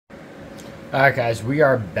Alright guys, we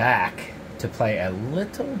are back to play a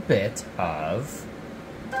little bit of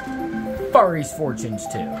Furry's Fortunes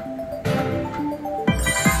 2. We'll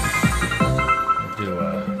do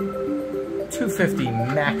a 250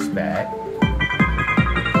 max bet.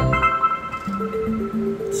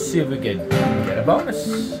 See if we can get a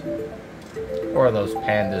bonus. Or those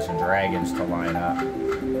pandas and dragons to line up.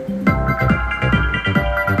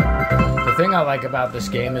 The thing I like about this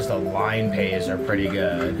game is the line pays are pretty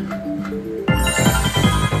good.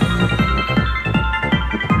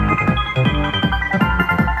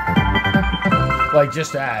 Like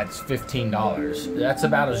just ads, $15. That's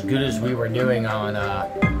about as good as we were doing on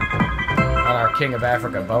our King of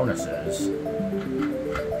Africa bonuses.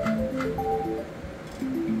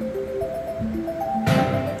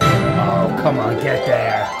 Oh, come on, get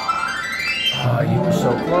there. Oh, you were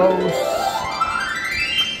so close.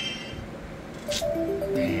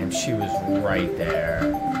 Damn, she was right there.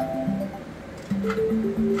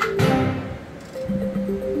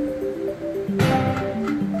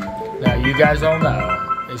 Now, you guys all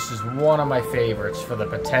know, this is one of my favorites for the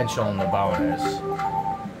potential in the bonus.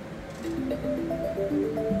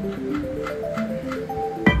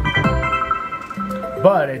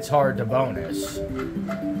 But it's hard to bonus.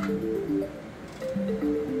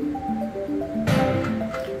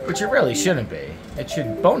 Which it really shouldn't be. It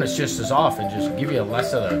should bonus just as often, just give you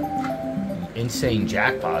less of the insane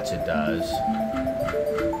jackpots it does.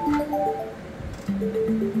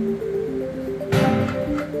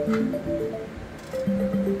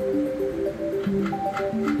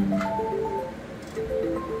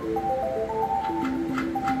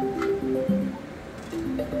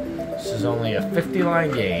 This is only a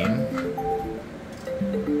 50-line game.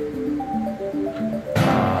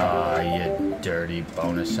 Ah, you dirty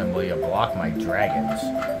bonus symbol. You block my dragons.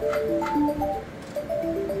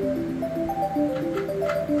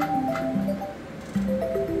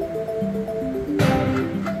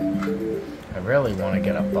 I really want to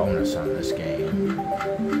get a bonus on this game.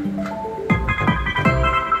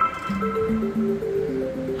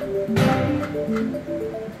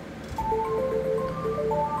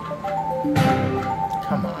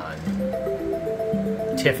 Come on.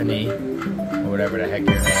 Tiffany, or whatever the heck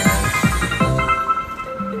your name is.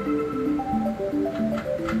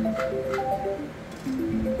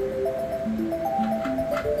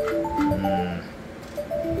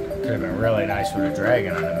 Could have been really nice with a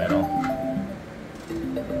dragon in the middle.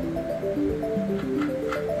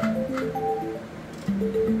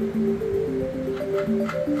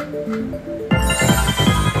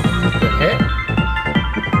 Good hit.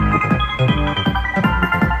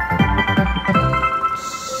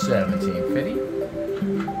 1750.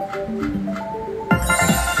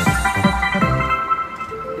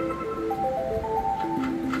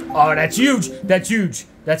 Oh, that's huge. That's huge.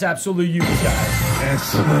 That's absolutely huge, guys.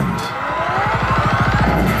 Excellent.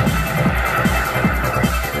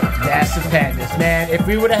 Massive pandas, man. If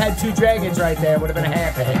we would have had two dragons right there, it would have been a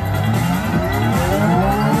half a hit.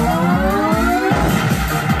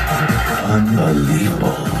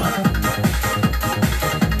 Unbelievable.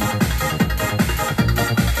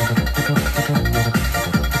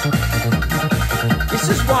 This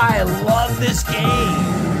is why I love this game.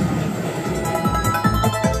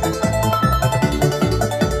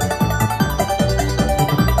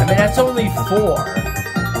 I mean, that's only 4.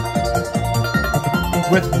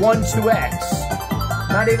 With 1 2x.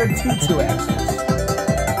 Not even 2 2x's.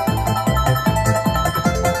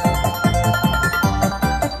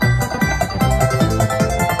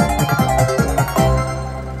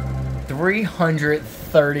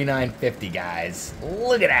 $339.50, guys.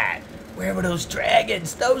 Look at that. Where were those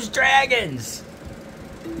dragons? Those dragons!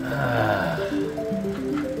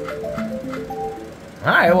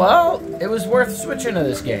 Alright, well, it was worth switching to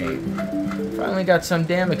this game. Finally got some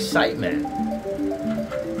damn excitement.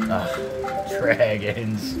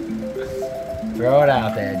 Dragons. Throw it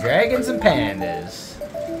out there. Dragons and pandas.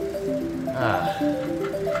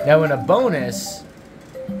 Now in a bonus,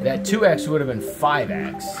 that 2x would have been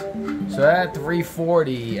 5x. So that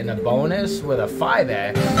 340 in a bonus with a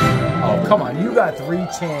 5x. Oh, come on. You got 3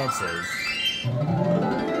 chances.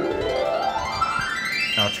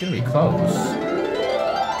 Oh, it's going to be close.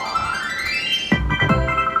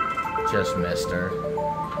 Just missed her.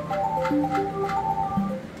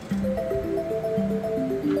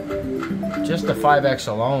 Just the 5x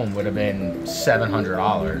alone would have been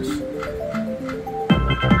 $700.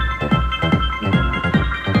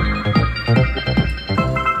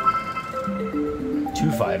 Two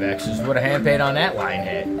 5x's would have hand paid on that line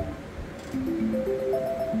hit.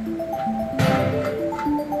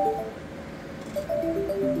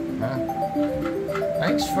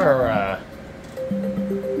 Thanks for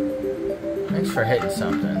Thanks for hitting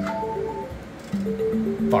something.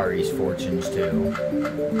 Far East Fortunes, too.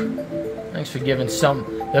 Thanks for giving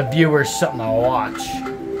the viewers something to watch.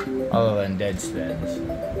 Other than dead spins.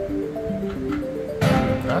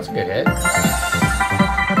 That's a good hit.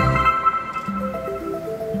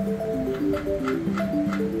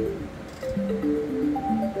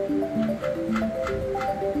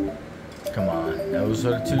 Come on. Those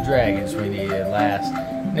are the 2 dragons we needed last.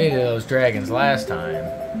 Needed those dragons last time.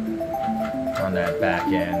 On that back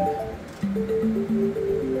end.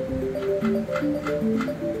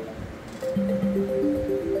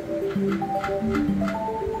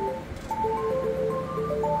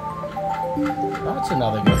 That's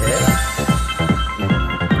another good hit.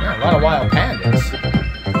 Yeah, a lot of wild pandas.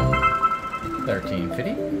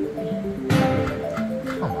 1350.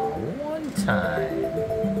 Come on, one time.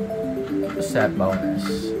 Give us that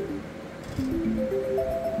bonus.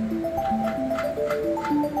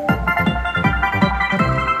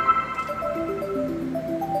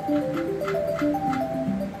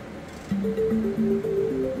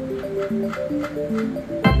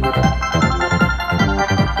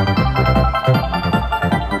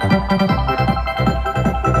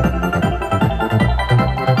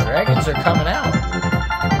 Dragons are coming out.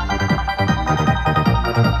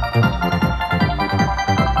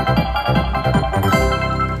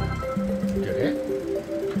 Good hit.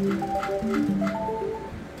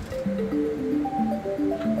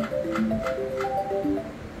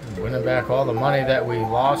 Winning back all the money that we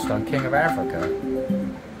lost on King of Africa.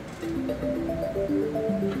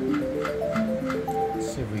 Let's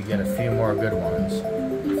see if we get a few more good ones.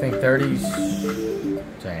 I think 30's...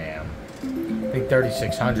 Damn. I think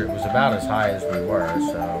 3,600 was about as high as we were,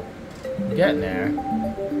 so... Getting there.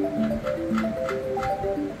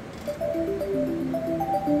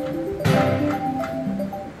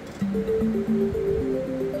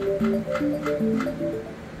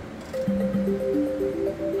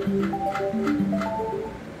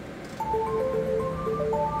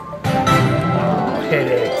 Hit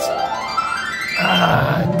it.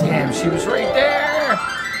 Ah, damn, she was right there.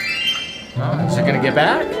 Oh, is it gonna get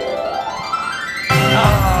back?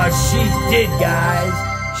 Oh, she did, guys.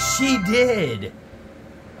 She did.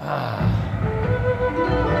 Ah.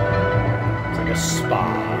 It's like a spa.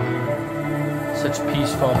 Such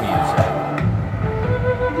peaceful music.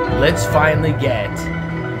 Let's finally get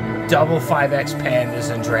double 5X pandas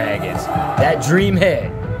and dragons. That dream hit.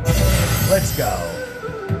 Let's go.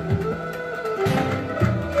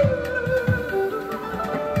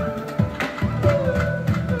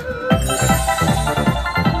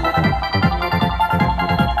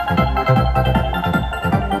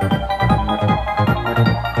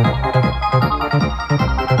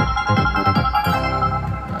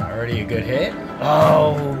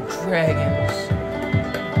 Oh, dragons.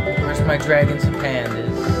 Where's my dragons and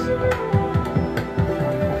pandas?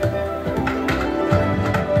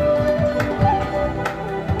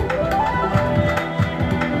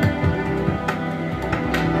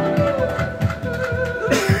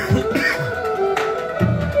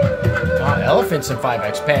 Oh, elephants and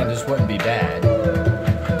 5X pandas wouldn't be bad.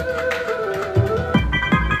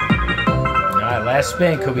 Alright, last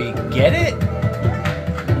spin. Could we get it?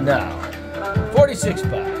 No. 46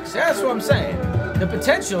 bucks. That's what I'm saying. The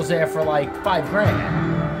potential's there for like $5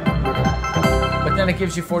 grand. But then it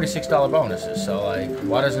gives you $46 bonuses. So like,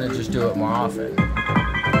 why doesn't it just do it more often?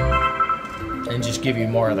 And just give you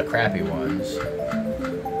more of the crappy ones.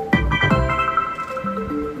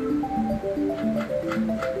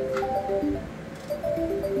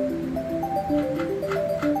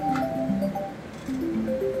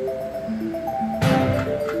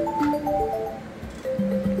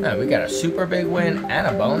 Man, we got a super big win and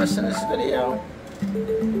a bonus in this video.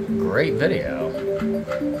 Great video.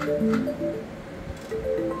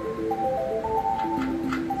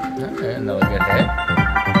 Okay, another good hit.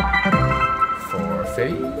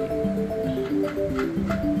 450.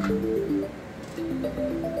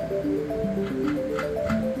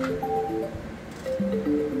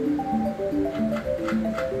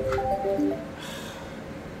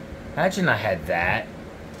 Imagine I had that.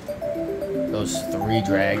 Those 3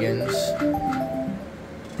 dragons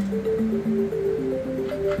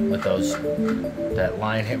with that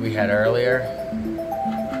line hit we had earlier.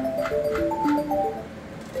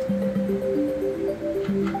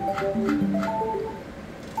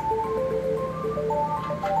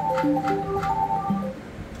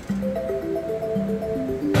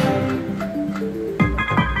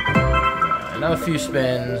 Another few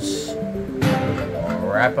spins.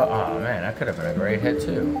 Wrap up. Oh man, that could have been a great hit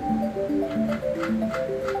too.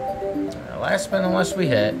 Last spin unless we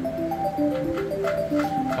hit.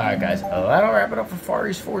 Alright guys, that'll wrap it up for Far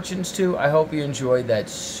East Fortunes 2. I hope you enjoyed that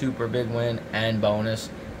super big win and bonus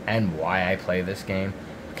and why I play this game.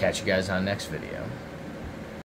 Catch you guys on next video.